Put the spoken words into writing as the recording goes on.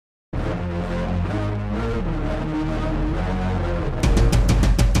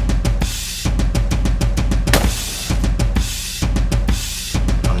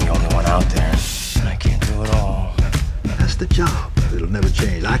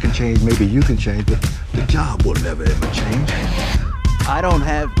can change, maybe you can change, but the job will never ever change. I don't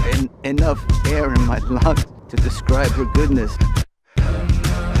have enough air in my lungs to describe her goodness.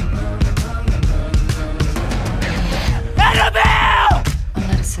 Annabelle! I'm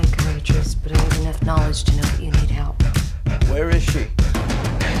not a psychiatrist, but I have enough knowledge to know that you need help. Where is she?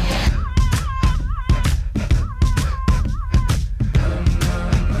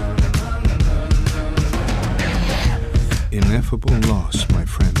 Ineffable loss, my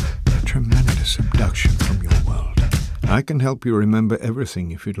friend. A tremendous abduction from your world. I can help you remember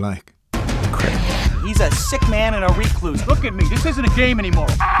everything if you'd like. Incredible. He's a sick man and a recluse. Look at me. This isn't a game anymore.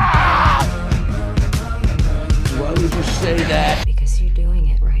 Why would you say that? Because you're doing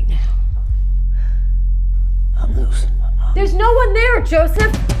it right now. I'm losing my mind. There's no one there,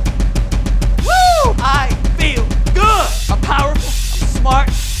 Joseph! Woo! I feel good. I'm powerful. I'm smart.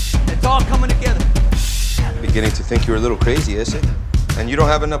 It's all coming together. Beginning to think you're a little crazy, is it? And you don't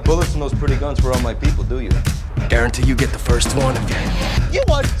have enough bullets in those pretty guns for all my people, do you? Guarantee you get the first one. You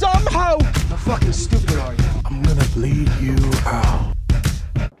are dumb hoe! How fucking stupid are you? I'm gonna bleed you out.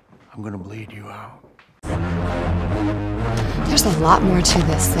 I'm gonna bleed you out. There's a lot more to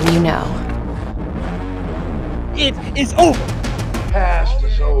this than you know. It is over! The past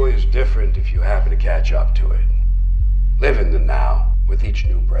is always different if you happen to catch up to it. Live in the now with each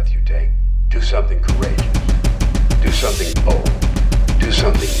new breath you take. Do something courageous. Do something bold. Do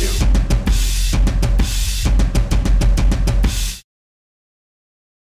something new.